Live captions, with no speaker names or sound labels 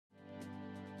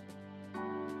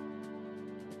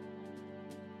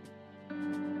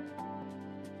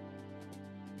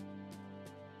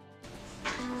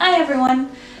Hi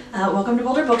everyone! Welcome to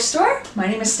Boulder Bookstore. My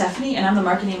name is Stephanie and I'm the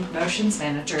Marketing and Promotions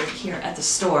Manager here at the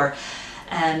store.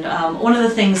 And one of the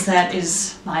things that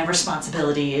is my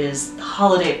responsibility is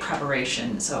holiday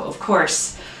preparation. So of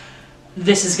course,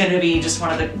 this is going to be just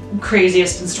one of the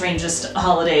craziest and strangest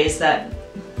holidays that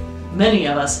many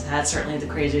of us have had, certainly the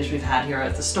craziest we've had here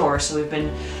at the store. So we've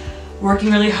been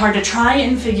working really hard to try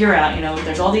and figure out,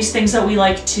 there's all these things that we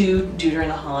like to do during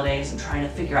the holidays and trying to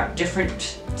figure out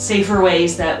different, safer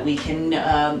ways that we can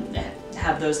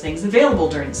have those things available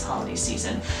during this holiday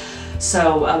season.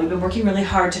 So we've been working really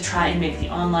hard to try and make the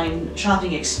online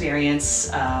shopping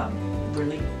experience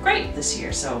really great this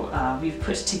year. So we've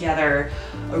put together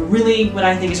what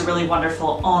I think is a really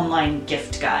wonderful online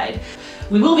gift guide.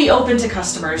 We will be open to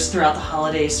customers throughout the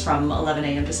holidays from 11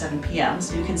 a.m. to 7 p.m.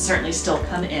 so you can certainly still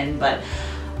come in, but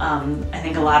I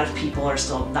think a lot of people are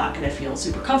still not going to feel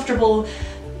super comfortable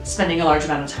spending a large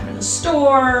amount of time in the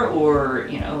store or,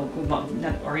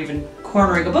 or even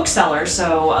cornering a bookseller.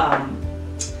 So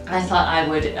I thought I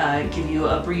would give you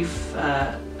a briefish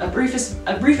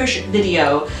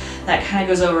video that kind of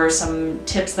goes over some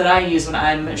tips that I use when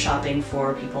I'm shopping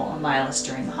for people on my list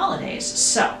during the holidays.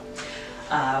 So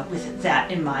with that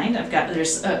in mind,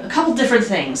 there's a couple different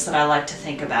things that I like to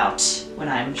think about when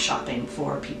I'm shopping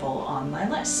for people on my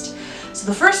list. So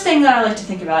the first thing that I like to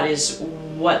think about is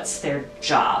what's their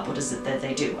job? What is it that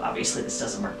they do? Obviously this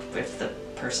doesn't work if the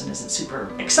person isn't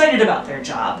super excited about their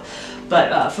job.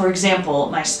 But for example,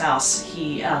 my spouse,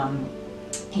 he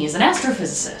is an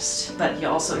astrophysicist, but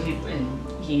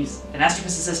he's an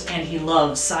astrophysicist and he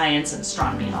loves science and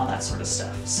astronomy and all that sort of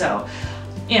stuff. So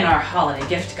in our holiday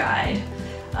gift guide,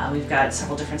 we've got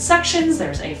several different sections.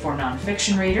 There's A for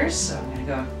nonfiction readers, so I'm going to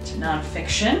go to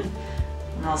nonfiction,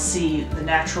 and I'll see the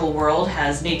natural world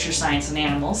has nature, science, and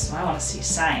animals, so I want to see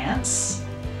science.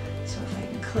 So if I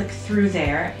can click through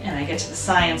there and I get to the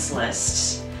science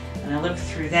list, and I look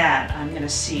through that, I'm going to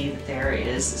see that there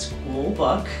is this cool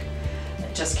book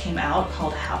that just came out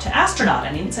called How to Astronaut,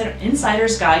 an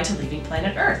Insider's Guide to Leaving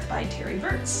Planet Earth by Terry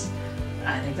Virts.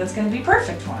 I think that's going to be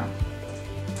perfect for him.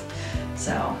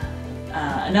 So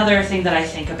another thing that I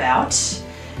think about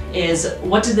is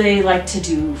what do they like to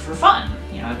do for fun?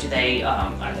 Are they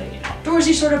an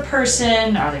outdoorsy sort of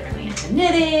person? Are they really into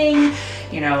knitting?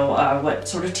 What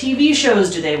sort of TV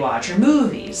shows do they watch or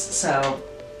movies? So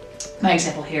my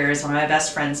example here is one of my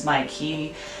best friends, Mike.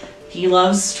 He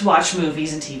loves to watch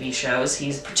movies and TV shows.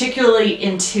 He's particularly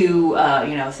into,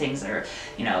 things that are,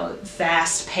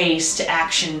 fast-paced,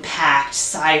 action-packed,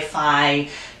 sci-fi,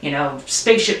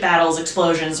 spaceship battles,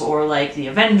 explosions, or like the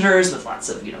Avengers with lots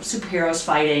of, superheroes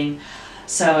fighting.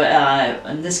 So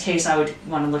in this case, I would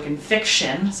want to look in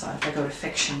fiction. So if I go to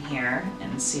fiction here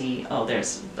and see,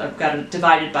 I've got it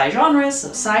divided by genres, so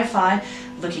sci-fi.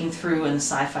 Looking through in the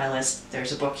sci-fi list,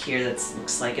 there's a book here that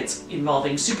looks like it's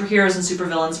involving superheroes and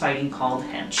supervillains fighting called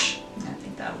Hench. I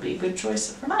think that would be a good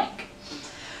choice for Mike.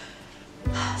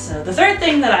 So the third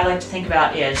thing that I like to think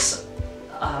about is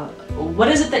what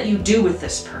is it that you do with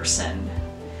this person?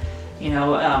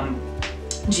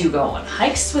 Do you go on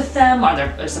hikes with them?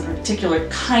 Is there a particular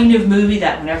kind of movie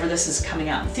that whenever this is coming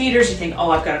out in theaters, you think,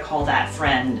 oh, I've got to call that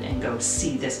friend and go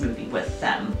see this movie with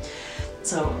them?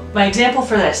 So my example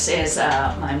for this is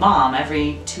my mom.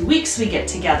 Every 2 weeks we get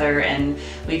together and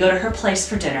we go to her place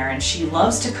for dinner, and she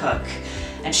loves to cook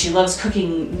and she loves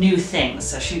cooking new things.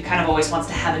 So she kind of always wants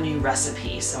to have a new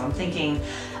recipe. So I'm thinking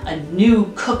a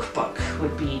new cookbook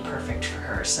would be perfect for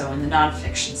her. So in the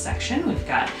nonfiction section, we've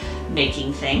got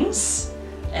making things,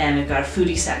 and we've got a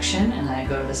foodie section, and I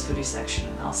go to this foodie section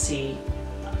and I'll see,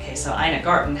 okay, so Ina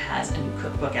Garten has a new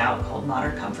cookbook out called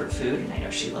Modern Comfort Food, and I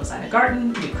know she loves Ina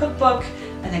Garten, new cookbook.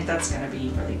 I think that's going to be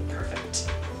really perfect.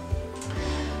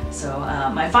 So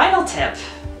my final tip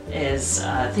is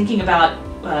thinking about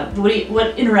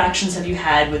what interactions have you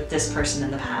had with this person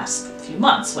in the past few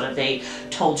months? What have they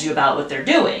told you about what they're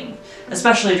doing?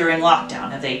 Especially during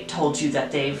lockdown, have they told you that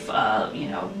they've,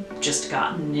 just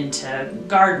gotten into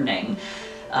gardening?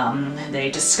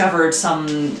 They discovered some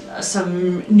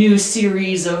new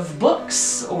series of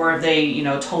books, or have they,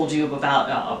 told you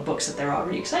about books that they're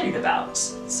already excited about?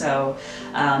 So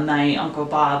my Uncle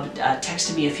Bob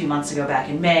texted me a few months ago back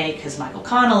in May because Michael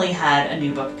Connelly had a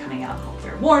new book coming out called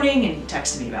Fair Warning, and he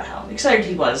texted me about how excited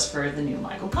he was for the new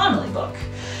Michael Connelly book.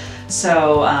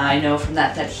 So I know from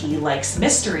that he likes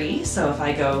mystery, so if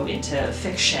I go into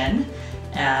fiction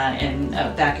and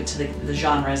back into the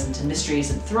genres, into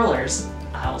mysteries and thrillers,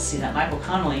 I will see that Michael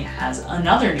Connelly has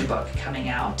another new book coming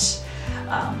out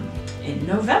in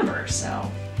November. So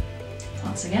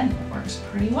once again, it works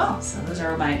pretty well. So those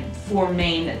are my 4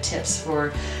 main tips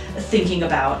for thinking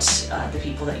about the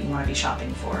people that you want to be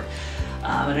shopping for.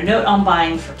 And a note on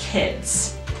buying for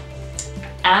kids.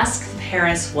 Ask the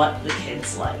parents what the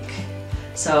kids like.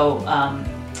 So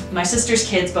my sister's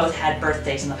kids both had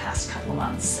birthdays in the past couple of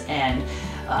months, and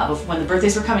when the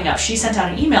birthdays were coming up, she sent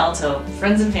out an email to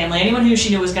friends and family, anyone who she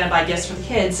knew was going to buy gifts for the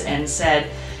kids, and said,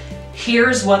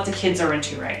 here's what the kids are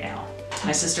into right now.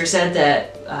 My sister said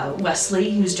that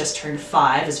Wesley, who's just turned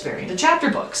 5, is very into chapter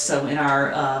books. So in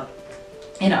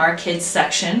our kids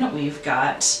section, we've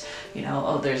got, you know,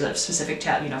 oh, there's a specific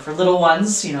tab, you know, for little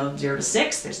ones, you know, 0 to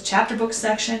 6, there's a chapter book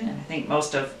section, and I think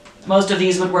most of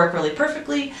these would work really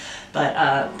perfectly.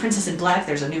 But Princess in Black,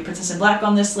 there's a new Princess in Black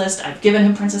on this list. I've given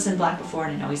him Princess in Black before,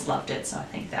 and I know he's loved it, so I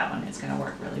think that one is going to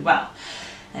work really well.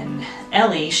 And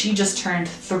Ellie, she just turned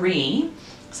 3.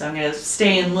 So I'm going to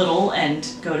stay in little and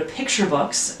go to picture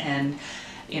books, and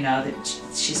you know,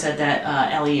 she said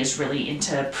that Ellie is really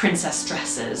into princess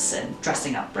dresses and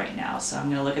dressing up right now. So I'm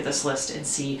going to look at this list and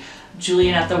see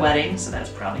Julian at the Wedding. So that's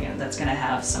probably going to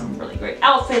have some really great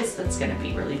outfits. That's going to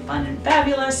be really fun and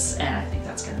fabulous, and I think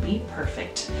that's going to be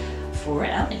perfect for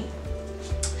Ellie.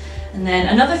 And then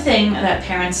another thing that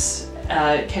parents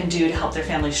can do to help their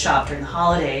families shop during the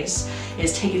holidays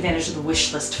is take advantage of the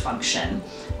wish list function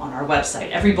on our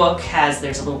website. Every book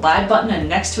there's a little buy button, and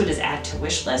next to it is add to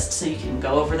wish list, so you can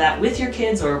go over that with your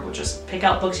kids, or just pick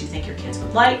out books you think your kids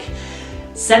would like.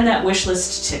 Send that wish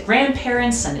list to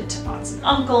grandparents, send it to aunts and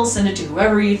uncles, send it to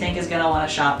whoever you think is going to want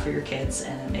to shop for your kids,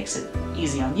 and it makes it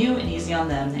easy on you and easy on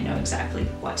them. They know exactly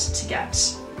what to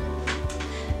get.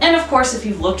 And of course, if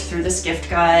you've looked through this gift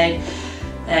guide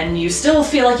and you still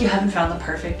feel like you haven't found the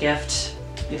perfect gift,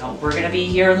 you know, we're going to be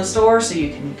here in the store, so you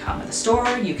can come to the store,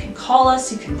 you can call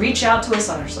us, you can reach out to us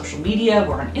on our social media.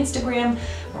 We're on Instagram,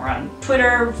 we're on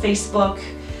Twitter, Facebook,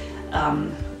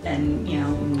 and you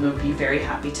know, we'll be very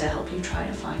happy to help you try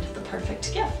to find the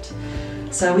perfect gift.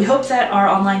 So we hope that our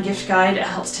online gift guide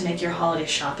helps to make your holiday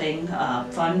shopping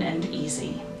fun and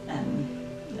easy, and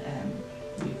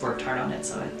we've worked hard on it,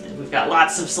 so we've got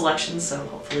lots of selections, so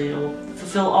hopefully it'll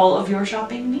fulfill all of your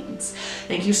shopping needs.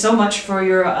 Thank you so much for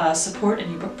your support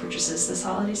and your book purchases this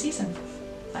holiday season.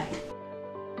 Bye.